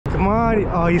on.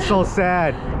 Oh, he's so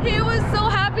sad. He was so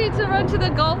happy to run to the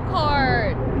golf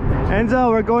cart. Enzo,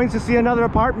 we're going to see another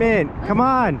apartment. Come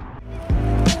on.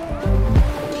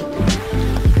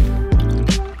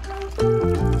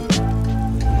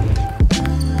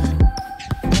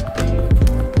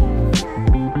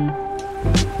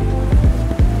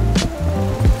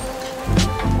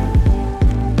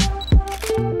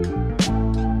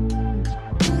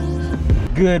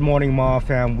 Good morning, Mall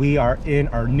fam. We are in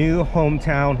our new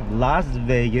hometown, Las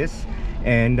Vegas,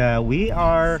 and we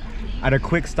are at a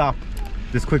quick stop.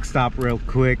 This quick stop, real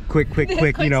quick,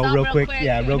 you know, real quick.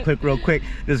 Yeah, real quick.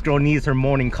 This girl needs her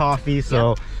morning coffee,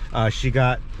 so she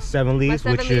got 7 Leaves,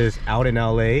 which is out in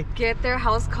LA. Get their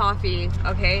house coffee,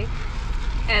 okay?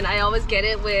 And I always get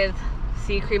it with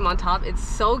sea cream on top. It's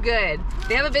so good.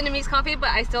 They have a Vietnamese coffee, but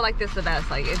I still like this the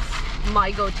best. Like, it's my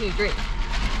go-to drink.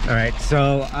 All right,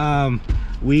 so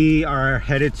we are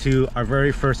headed to our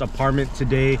very first apartment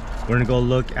today. We're gonna go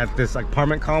look at this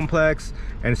apartment complex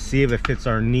and see if it fits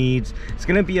our needs. It's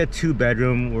gonna be a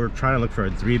 2-bedroom. We're trying to look for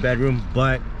a 3-bedroom,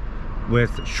 but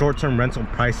with short-term rental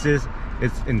prices,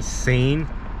 it's insane.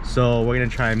 So we're gonna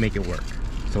try and make it work.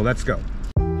 So let's go.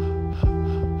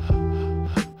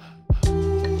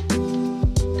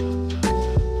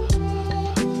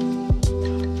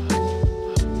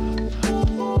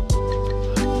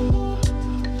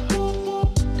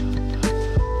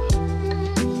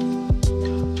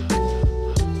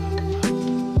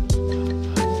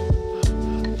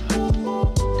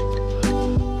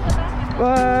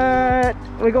 What?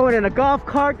 We're going in a golf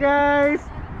cart, guys.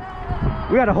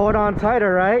 We gotta hold on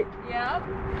tighter, right? Yep.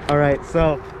 All right,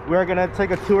 so we're gonna take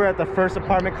a tour at the first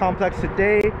apartment complex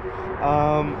today.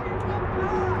 I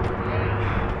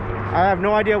have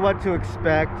no idea what to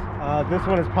expect. This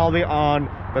one is probably on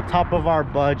the top of our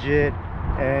budget,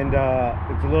 and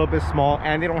it's a little bit small,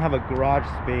 and they don't have a garage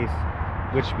space,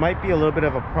 which might be a little bit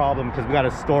of a problem because we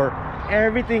gotta store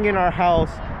everything in our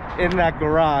house in that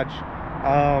garage.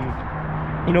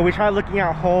 You know, we tried looking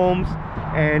at homes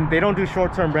and they don't do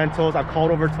short-term rentals. I've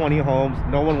called over 20 homes.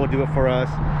 No one will do it for us.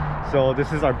 So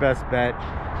this is our best bet.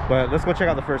 But let's go check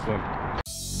out the first one.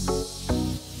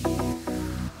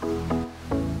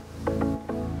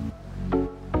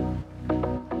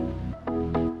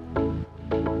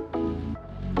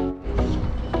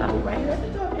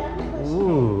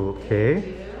 Ooh,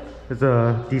 okay. It's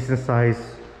a decent sized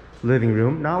living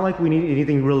room. Not like we need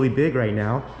anything really big right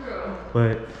now. True.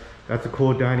 But that's a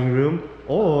cool dining room.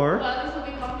 Or This will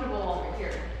be comfortable over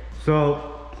here.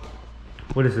 so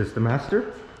what is this, the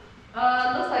master?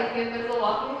 Looks like it. There's a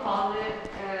walk-in closet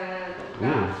and a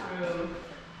bathroom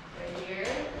right here.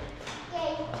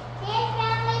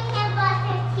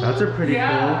 That's a pretty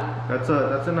cool.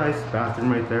 That's a nice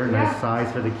bathroom right there. Nice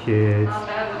size for the kids. Not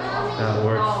bad with all That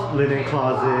works. Linen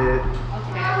closet.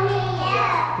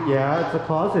 Okay. Yeah, it's a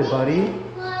closet, buddy.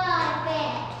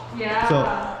 Yeah. So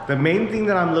the main thing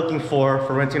that I'm looking for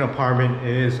renting an apartment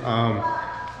is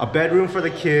a bedroom for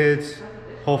the kids.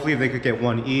 Hopefully they could get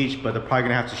one each, but they're probably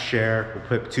gonna have to share.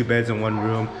 We'll put 2 beds in 1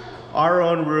 room. Our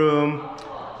own room,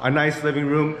 a nice living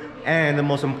room, and the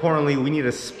most importantly, we need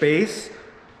a space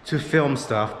to film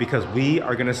stuff because we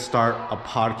are gonna start a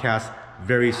podcast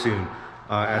very soon.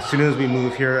 As soon as we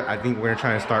move here, I think we're gonna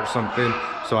try and start something.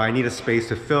 So I need a space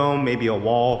to film, maybe a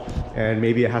wall, and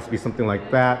maybe it has to be something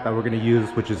like that we're gonna use,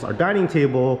 which is our dining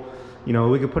table. You know,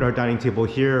 we could put our dining table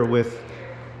here with,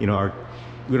 you know,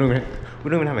 we don't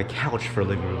even have a couch for a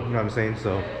living room. You know what I'm saying?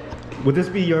 So, would this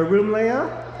be your room, Leia?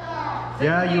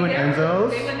 Yeah, you and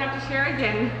Enzo's. They wouldn't have to share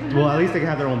again. Well, at least they can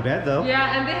have their own bed, though.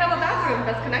 Yeah, and they have a bathroom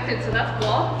that's connected, so that's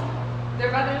cool.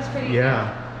 Their bathroom's pretty.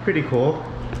 Yeah, pretty cool.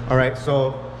 All right,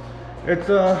 so it's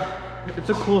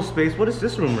a cool space. What is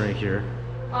this room right here?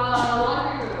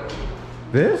 Laundry room.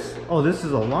 This? Oh, this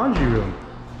is a laundry room.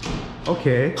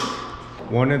 Okay.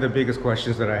 One of the biggest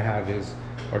questions that I have is,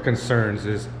 or concerns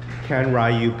is, can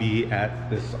Ryu be at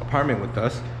this apartment with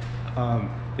us?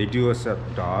 They do accept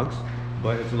dogs,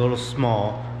 but it's a little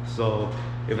small. So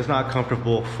if it's not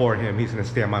comfortable for him, he's gonna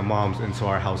stay at my mom's until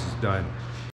our house is done.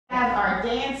 We have our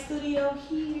dance studio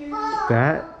here.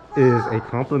 That is a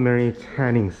complimentary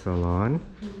tanning salon.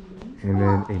 And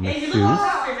then a masseuse.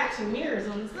 There's actually mirrors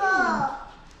on the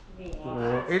ceiling.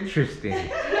 Oh, interesting.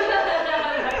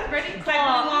 That's pretty cool.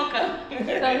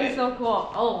 That is so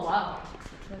cool. Oh wow.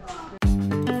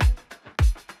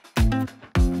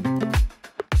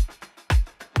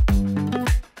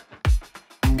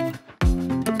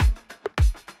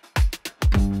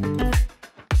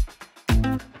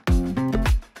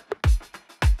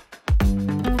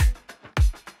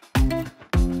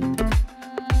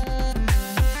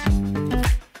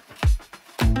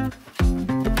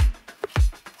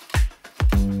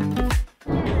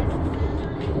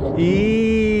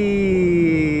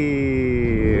 Eee,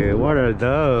 what are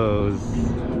those?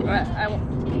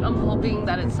 I'm hoping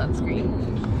that it's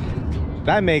sunscreen.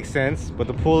 That makes sense, but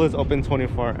the pool is open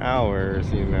 24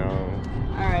 hours, you know.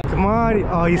 All right. Come on.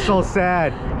 Oh, he's so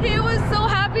sad. He was so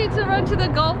happy to run to the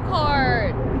golf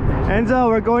cart. Enzo,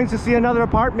 we're going to see another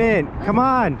apartment. Come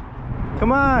on.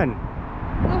 Come on.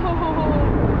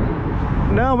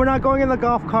 No, we're not going in the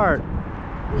golf cart.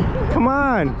 Come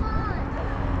on.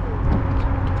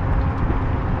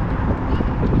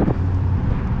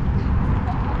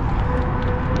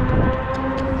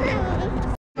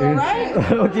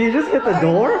 Did you just hit the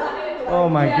door? Oh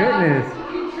my goodness.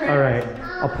 All right,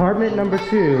 apartment number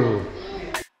 2.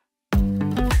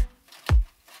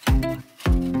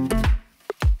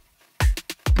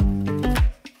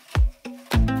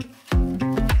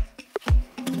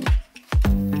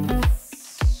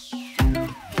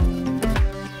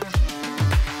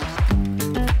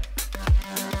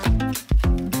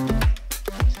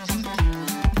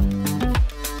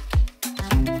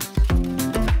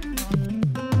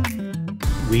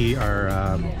 We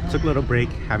took a little break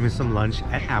having some lunch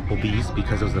at Applebee's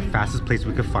because it was the fastest place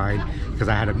we could find, because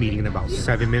I had a meeting in about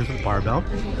 7 minutes with Barbell.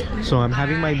 So I'm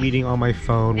having my meeting on my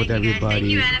phone with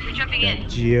everybody.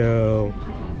 Gio,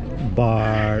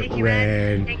 Bar,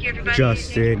 Ren,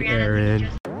 Justin, Aaron.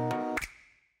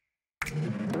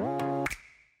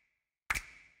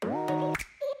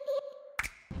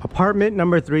 Apartment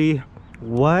number 3.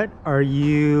 What are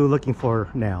you looking for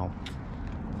now?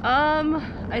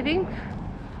 I think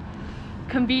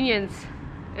convenience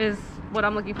is what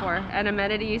I'm looking for, and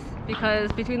amenities,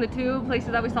 because between the 2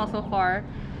 places that we saw so far,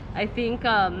 I think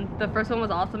the first one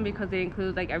was awesome because they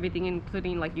include like everything,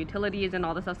 including like utilities and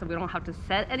all the stuff, so we don't have to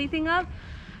set anything up,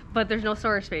 but there's no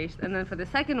storage space. And then for the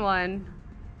second one,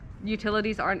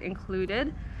 utilities aren't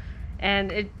included,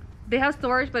 and they have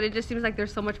storage, but it just seems like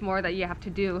there's so much more that you have to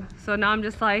do. So now I'm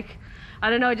just like, I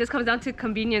don't know, it just comes down to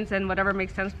convenience and whatever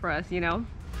makes sense for us, you know?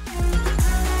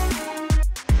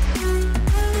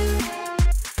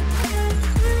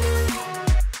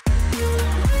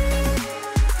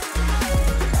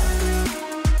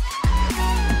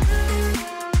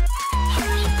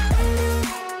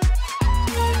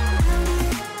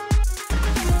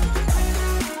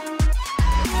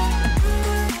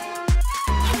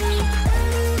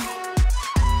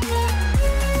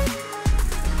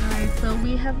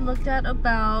 Looked at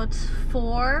about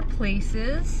 4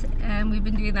 places, and we've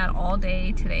been doing that all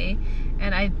day today,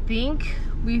 and I think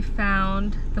we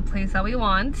found the place that we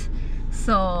want.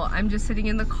 So I'm just sitting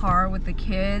in the car with the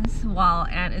kids while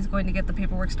Aunt is going to get the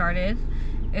paperwork started.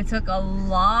 It took a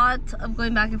lot of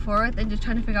going back and forth and just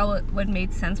trying to figure out what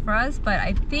made sense for us, but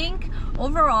I think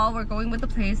overall we're going with the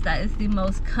place that is the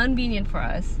most convenient for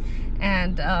us,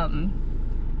 and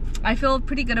I feel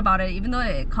pretty good about it, even though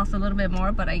it costs a little bit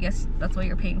more, but I guess that's what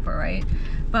you're paying for, right?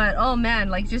 But oh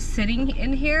man, like just sitting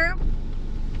in here,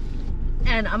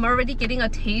 and I'm already getting a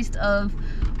taste of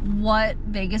what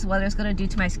Vegas weather is gonna do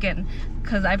to my skin,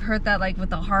 because I've heard that like with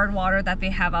the hard water that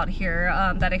they have out here,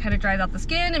 that it kind of dries out the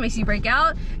skin, it makes you break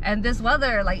out, and this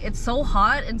weather, like it's so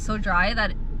hot and so dry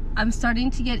that I'm starting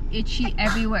to get itchy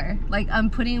everywhere. Like I'm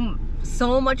putting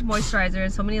so much moisturizer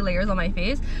and so many layers on my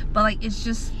face, but like it's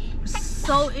just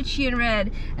so itchy and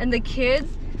red, and the kids,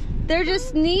 they're just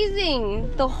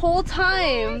sneezing the whole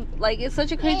time. Like it's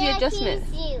such a crazy adjustment.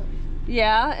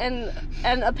 Yeah,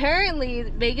 and apparently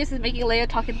Vegas is making Leia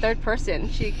talk in 3rd person.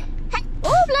 She,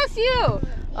 oh bless you,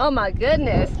 oh my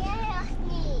goodness.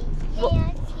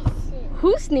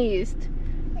 Who sneezed?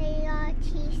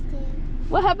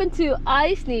 What happened to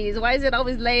I sneeze? Why is it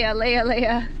always Leia, Leia,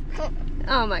 Leia?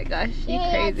 Oh my gosh, you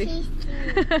crazy.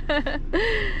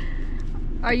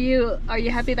 Are you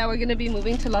happy that we're gonna be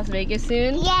moving to Las Vegas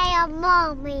soon? Yeah,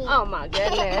 mommy. Oh my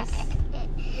goodness.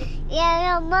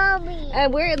 Yeah, mommy.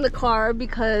 And we're in the car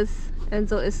because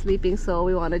Enzo is sleeping, so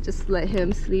we want to just let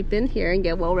him sleep in here and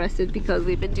get well rested because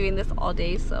we've been doing this all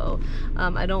day. So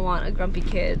I don't want a grumpy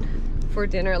kid for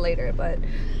dinner later, but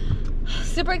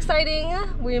super exciting.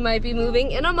 We might be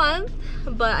moving in a month,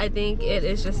 but I think it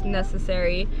is just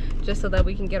necessary just so that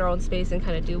we can get our own space and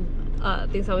kind of do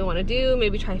things that we want to do.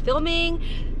 Maybe try filming,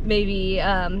 maybe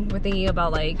we're thinking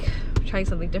about like trying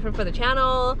something different for the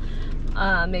channel,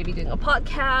 maybe doing a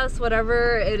podcast,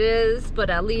 whatever it is,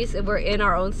 but at least if we're in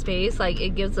our own space, like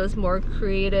it gives us more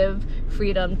creative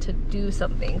freedom to do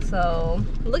something. So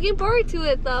looking forward to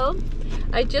it though.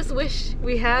 I just wish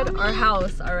we had our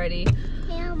house already.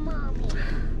 Yeah, mommy.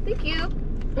 Thank you.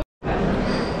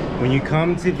 When you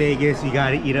come to Vegas, you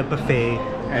gotta eat a buffet.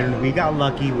 and we got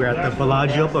lucky. We're at the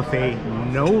Bellagio buffet.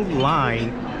 No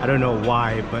line. I don't know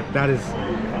why, but that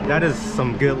is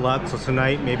some good luck. So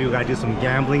tonight maybe we gotta do some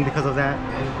gambling because of that.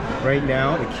 Right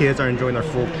now the kids are enjoying their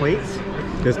full plates.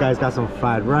 This guy's got some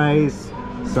fried rice,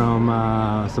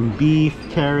 some beef,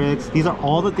 carrots. These are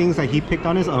all the things that he picked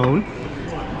on his own.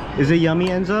 Is it yummy,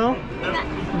 Enzo?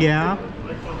 Yeah.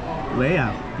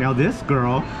 Leia. Now this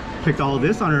girl picked all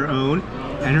this on her own,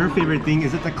 and her favorite thing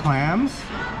is it the clams?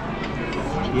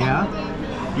 Yeah.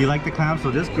 You like the clams? So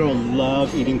this girl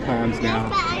loves eating clams now.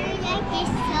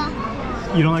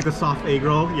 You don't like the soft egg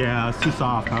roll? Yeah, it's too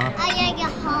soft, huh? I like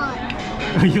it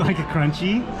hard. You like it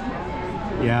crunchy?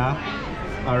 Yeah.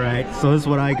 All right. So this is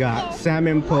what I got: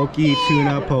 salmon poke,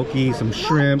 tuna poke, some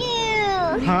shrimp.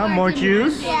 Huh? More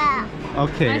juice? Yeah.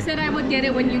 Okay. I said I would get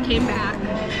it when you came back.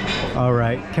 All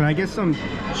right. Can I get some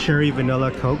cherry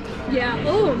vanilla Coke? Yeah.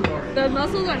 Oh, the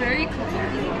mussels are very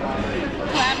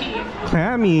clammy.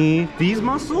 Clammy? These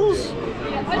mussels?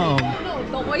 No,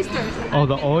 the oysters. Oh,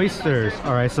 the oysters.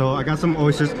 All right. So I got some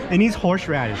oysters. It needs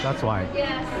horseradish. That's why.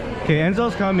 Yes. Okay,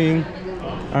 Enzo's coming.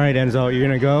 All right, Enzo, you're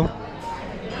gonna go?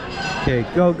 Okay,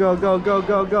 go, go, go, go,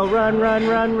 go, go. Run, run,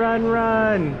 run, run,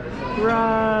 run.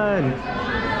 Run.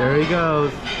 There he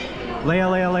goes. Leia,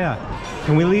 Leia, Leia.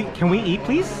 Can we leave? Can we eat,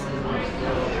 please?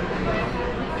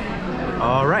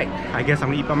 All right, I guess I'm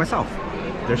gonna eat by myself.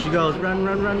 There she goes. Run,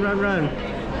 run, run, run, run.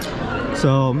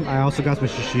 So I also got some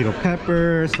shishito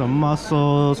pepper, some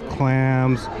mussels,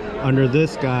 clams. Under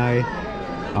this guy,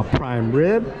 a prime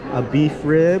rib, a beef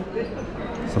rib,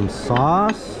 some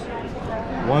sauce.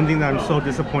 One thing that I'm so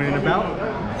disappointed about,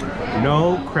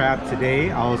 no crab today.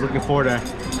 I was looking forward to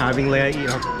having Leia eat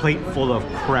a plate full of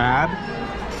crab.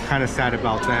 Kind of sad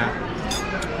about that.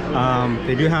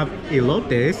 They do have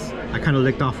elotes. I kind of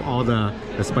licked off all the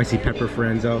spicy pepper for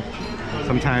Enzo.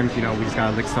 Sometimes, you know, we just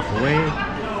gotta lick stuff away.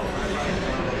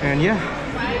 And yeah.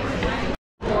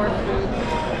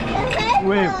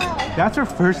 Wait, that's her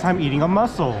first time eating a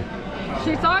mussel.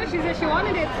 She saw it, she said she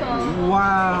wanted it, so.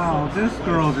 Wow, this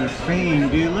girl's insane,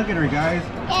 dude. Look at her, guys.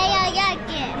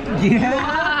 Yeah.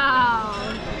 Wow.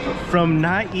 From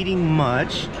not eating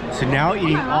much to now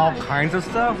eating all kinds of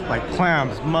stuff like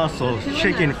clams, mussels,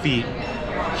 chicken feet.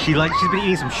 She's been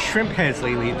eating some shrimp heads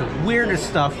lately. The weirdest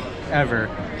stuff ever.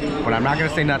 But I'm not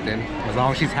gonna say nothing as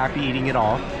long as she's happy eating it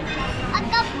all.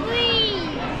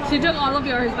 She took all of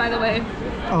yours, by the way.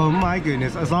 Oh my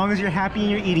goodness! As long as you're happy and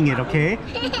you're eating it, okay?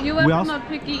 You went from a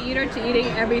picky eater to eating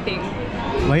everything.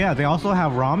 Well, yeah, they also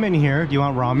have ramen here. Do you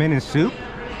want ramen and soup?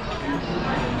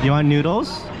 Do you want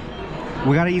noodles?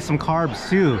 We gotta eat some carbs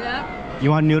too. Yep. You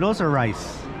want noodles or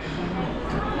rice?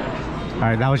 All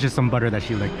right, that was just some butter that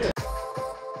she licked.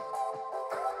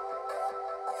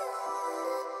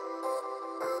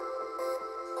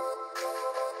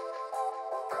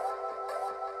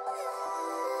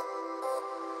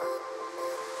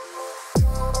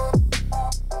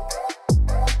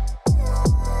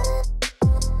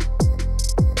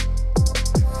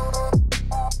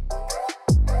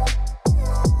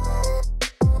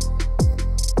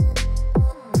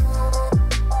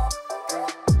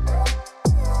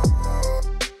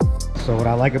 So what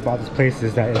I like about this place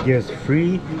is that it gives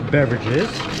free beverages,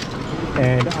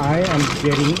 and I am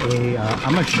getting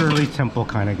I'm a Shirley Temple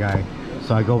kind of guy.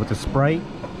 So I go with the Sprite,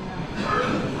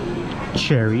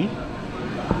 cherry.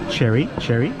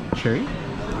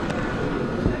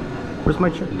 Where's my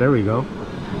cherry? There we go.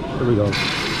 There we go.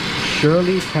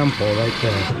 Shirley Temple right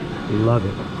there. Love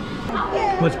it.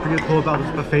 What's pretty cool about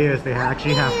this buffet is they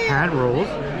actually have hand rolls.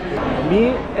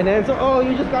 Me and Enzo, oh,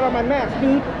 you just got on my mask,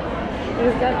 dude. You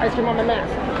just got ice cream on my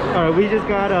mask. All right, we just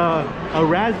got a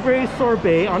raspberry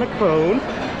sorbet on a cone.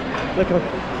 Look at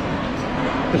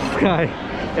this guy.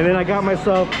 And then I got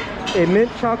myself a mint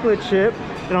chocolate chip,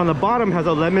 and on the bottom has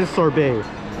a lemon sorbet.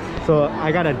 So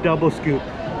I got a double scoop.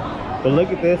 But look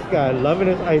at this guy, loving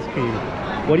his ice cream.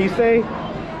 What do you say?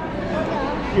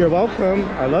 You're welcome.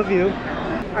 I love you.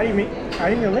 I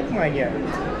didn't even lick mine yet.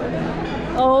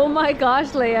 Oh my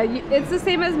gosh, Leia, it's the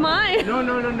same as mine. No.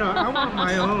 I want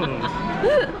my own.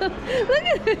 Look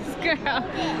at this girl.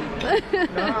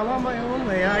 No, I want my own,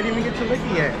 Leia. I didn't even get to lick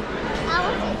it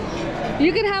yet.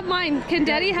 You can have mine. Can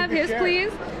Daddy have his, share.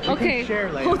 please? You okay. can share,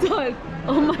 Leia. Hold on.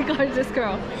 Oh my gosh, this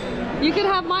girl. You can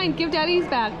have mine. Give Daddy's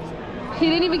back. He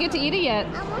didn't even get to eat it yet.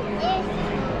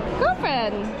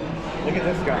 Girlfriend. Look at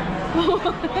this guy.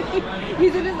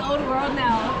 He's in his own world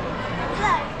now.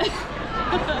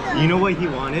 You know what he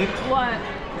wanted? What?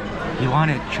 He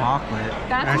wanted chocolate.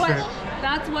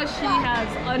 That's what she has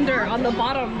on the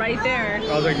bottom right there.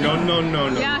 I was like, no.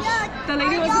 Yeah, the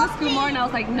lady was gonna scoop more and I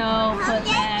was like, no, put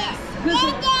less.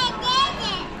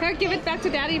 Here, give it back to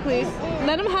Daddy, please.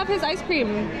 Let him have his ice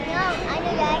cream. No, I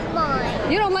don't like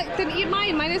mine. You don't like, then eat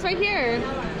mine. Mine is right here.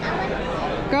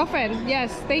 Girlfriend,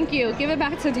 yes, thank you. Give it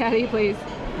back to Daddy, please.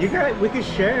 We could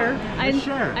share. Let's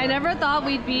share. I never thought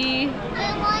we'd be...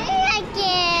 I want it like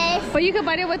this. But you could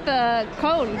bite it with the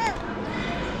cone. Yeah,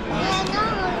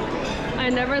 I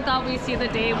never thought we'd see the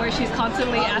day where she's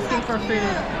constantly asking for food.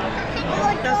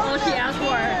 no. That's all she asked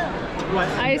for. What?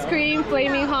 Ice cream,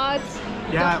 flaming hot.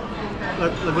 Yeah.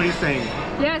 Look what he's saying.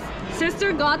 Yes,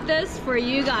 sister got this for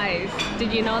you guys.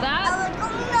 Did you know that?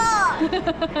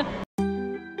 No.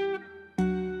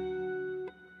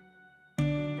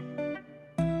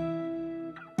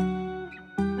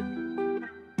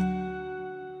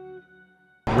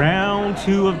 Round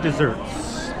 2 of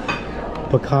desserts.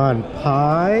 Pecan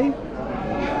pie.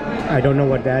 I don't know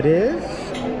what that is.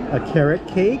 A carrot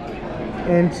cake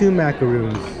and 2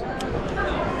 macaroons.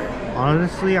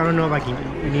 Honestly, I don't know if I can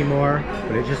eat anymore,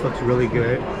 but it just looks really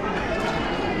good.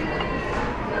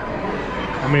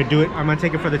 I'm gonna do it. I'm gonna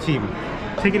take it for the team.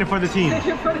 Taking it for the team. Take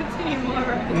it for the team,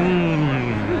 alright.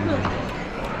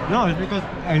 No, it's because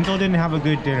Enzo didn't have a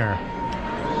good dinner.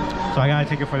 So I gotta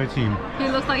take it for the team. He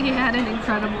looks like he had an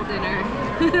incredible dinner.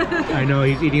 I know,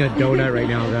 he's eating a donut right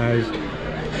now, guys.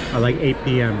 At like 8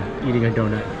 p.m. eating a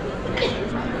donut.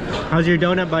 How's your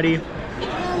donut, buddy?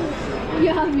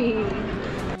 Yummy.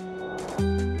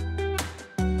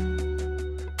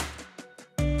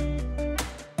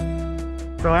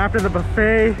 So after the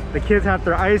buffet, the kids have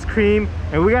their ice cream,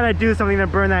 and we gotta do something to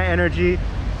burn that energy.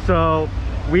 So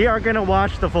we are gonna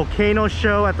watch the volcano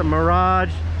show at the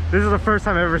Mirage. This is the first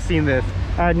time I've ever seen this.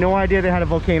 I had no idea they had a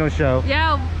volcano show.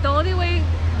 Yeah, the only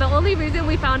reason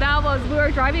we found out was we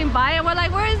were driving by and we're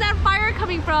like, where is that fire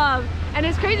coming from? And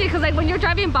it's crazy because like when you're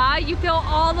driving by, you feel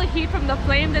all the heat from the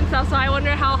flames and stuff. So I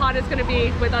wonder how hot it's gonna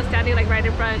be with us standing like right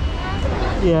in front.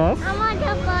 Yes. I want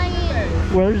the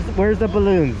bunny. Where's the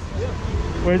balloons?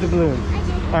 Where's the balloons?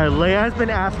 All right, Leia has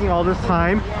been asking all this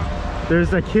time.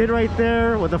 There's a kid right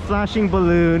there with a flashing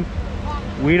balloon.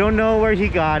 We don't know where he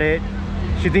got it.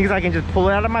 She thinks I can just pull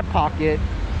it out of my pocket.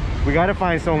 We gotta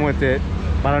find someone with it,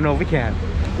 but I don't know if we can.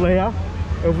 Leia,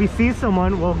 if we see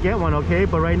someone, we'll get one, okay?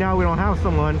 But right now we don't have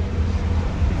someone.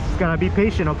 Just gotta be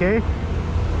patient, okay?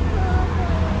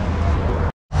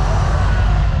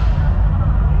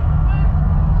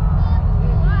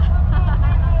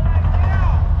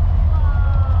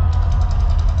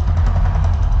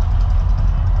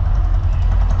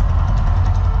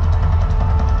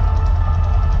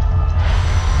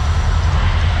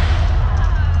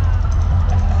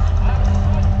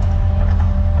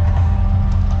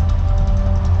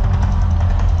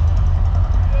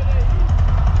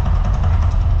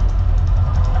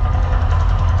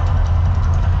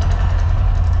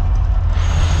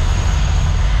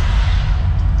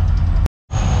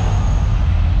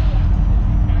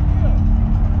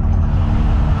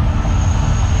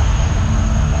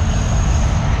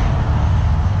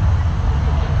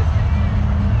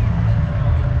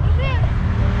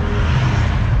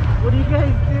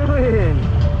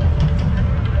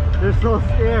 So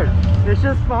scared. It's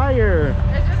just fire.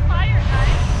 It's just fire,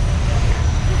 guys.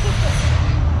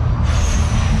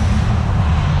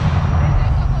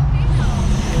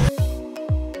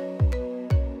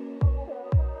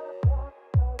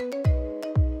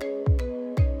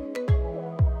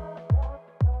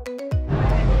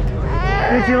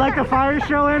 Did you like the fire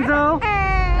show, Enzo?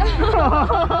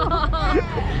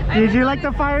 Did you like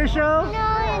the fire show?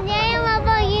 No, then what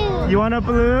about you? You want a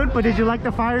balloon? But did you like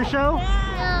the fire show? No.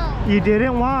 You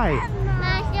didn't? Why?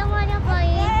 I still want to buy it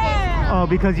this time. Oh,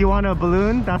 because you want a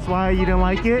balloon? That's why you didn't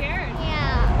like it?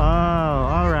 Yeah. Oh,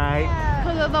 alright.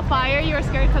 Because of the fire? You were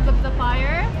scared because of the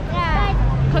fire? Yeah.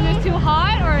 Because it's too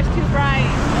hot or it's too bright?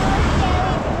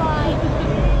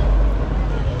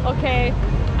 Okay,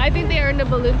 I think they earned a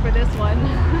balloon for this one.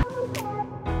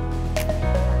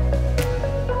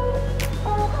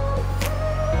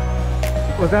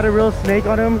 Was that a real snake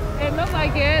on him? It looked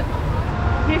like it.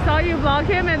 He saw you vlog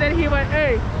him and then he went,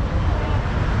 hey.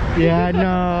 Yeah,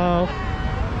 no.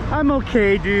 I'm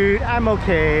okay, dude. I'm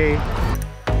okay.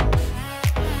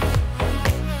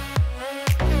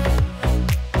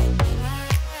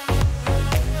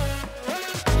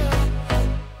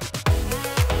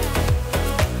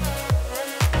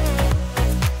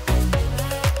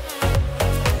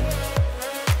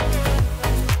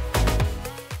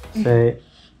 Say,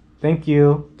 thank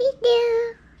you. Thank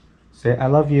you. Say, I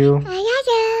love you. I